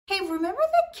Hey, remember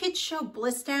that kids show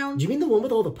Bliss Town? Do you mean the one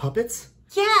with all the puppets?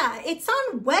 Yeah, it's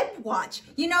on Web Watch.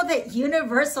 You know, that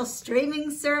universal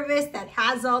streaming service that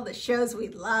has all the shows we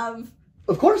love?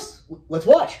 Of course. Let's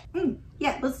watch.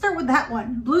 Yeah, let's start with that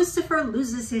one. Lucifer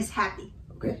loses his happy.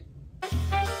 Okay.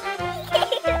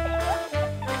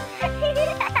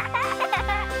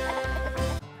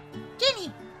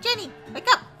 Jenny, wake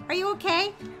up. Are you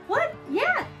okay? What?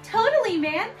 Yeah, totally,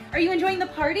 man. Are you enjoying the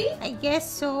party? I guess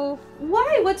so.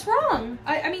 Why? What's wrong?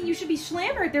 I mean, you should be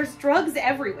slammered. There's drugs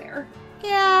everywhere.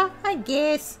 Yeah, I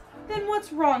guess. Then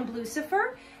what's wrong,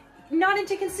 Lucifer? Not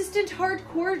into consistent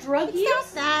hardcore drug use?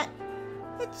 It's not that.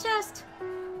 It's just,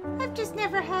 I've just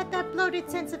never had that bloated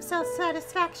sense of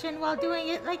self-satisfaction while doing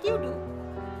it like you do.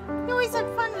 You always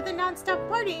have fun with the non-stop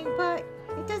partying, but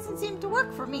it doesn't seem to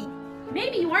work for me.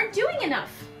 Maybe you aren't doing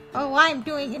enough. Oh, I'm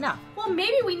doing enough. Well,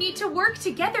 maybe we need to work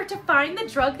together to find the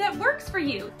drug that works for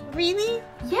you. Really?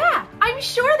 Yeah, I'm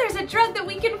sure there's a drug that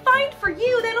we can find for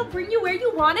you that'll bring you where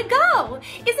you want to go.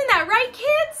 Isn't that right,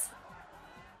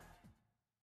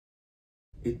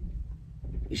 kids?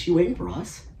 Is she waiting for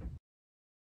us?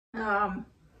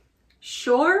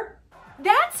 Sure?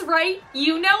 That's right.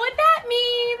 You know what that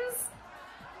means.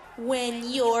 When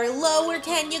you're low, where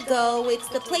can you go? It's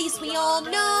the place we all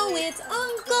know. It's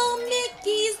Uncle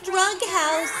Mickey's Drug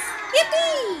House.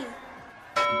 Yippee!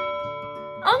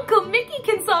 Uncle Mickey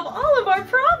can solve all of our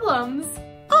problems.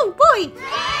 Oh, boy!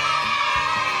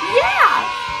 Yeah!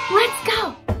 Let's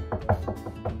go!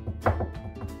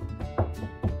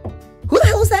 Who the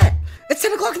hell is that? It's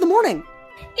 10 o'clock in the morning.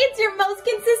 It's your most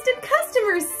consistent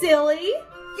customer, silly!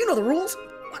 You know the rules.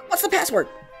 What's the password?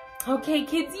 Okay,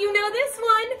 kids, you know this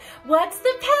one. What's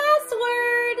the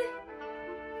password?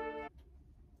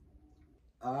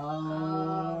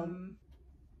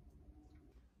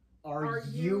 Are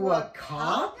you a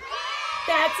cop?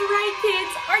 That's right,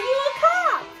 kids. Are you a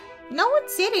cop? No one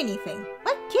said anything.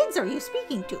 What kids are you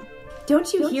speaking to?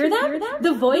 Don't you hear them?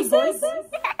 The voices?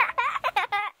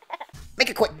 Make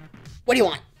it quick. What do you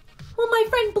want? Well, my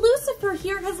friend Lucifer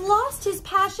here has lost his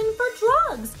passion for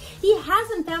drugs. He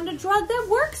hasn't found a drug that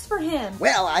works for him.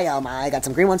 Well, I got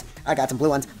some green ones. I got some blue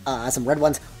ones. Some red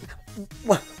ones.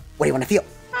 What do you want to feel?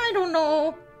 I don't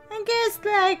know. I guess,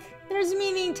 there's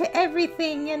meaning to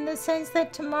everything in the sense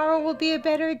that tomorrow will be a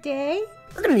better day.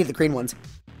 We're gonna need the green ones.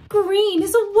 Green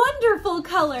is a wonderful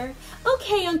color.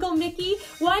 Okay, Uncle Mickey,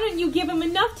 why don't you give him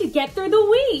enough to get through the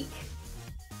week?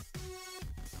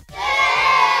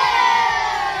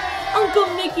 Uncle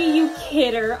Mickey, you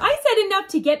kidder. I said enough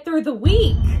to get through the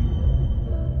week.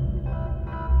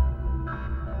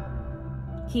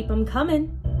 Keep them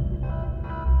coming.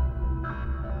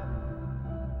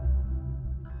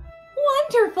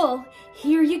 Wonderful.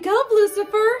 Here you go,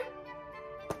 Lucifer.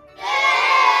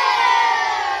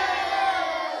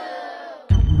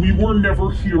 We were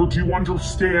never here, do you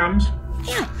understand?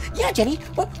 Yeah, Jenny.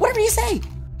 Whatever you say.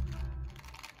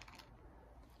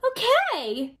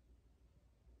 Okay.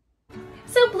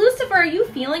 So, Lucifer, are you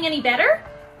feeling any better?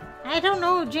 I don't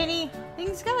know, Jenny.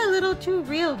 Things got a little too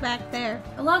real back there.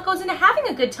 A lot goes into having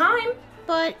a good time.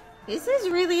 But is this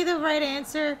really the right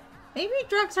answer? Maybe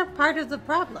drugs are part of the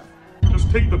problem. Just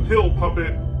take the pill,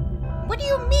 puppet. What do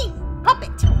you mean,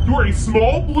 puppet? You're a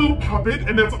small blue puppet,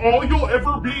 and that's all you'll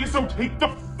ever be, so take the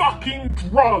fucking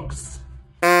drugs!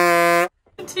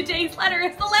 Today's letter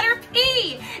is the letter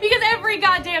P, because every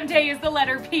goddamn day is the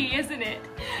letter P, isn't it?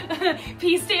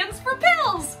 P stands for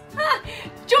pills.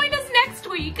 Join us next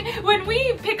week when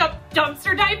we pick up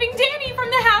dumpster diving Danny from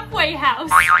the halfway house.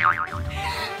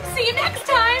 See you next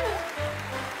time.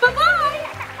 Bye-bye.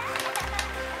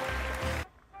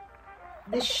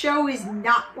 This show is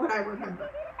not what I remember.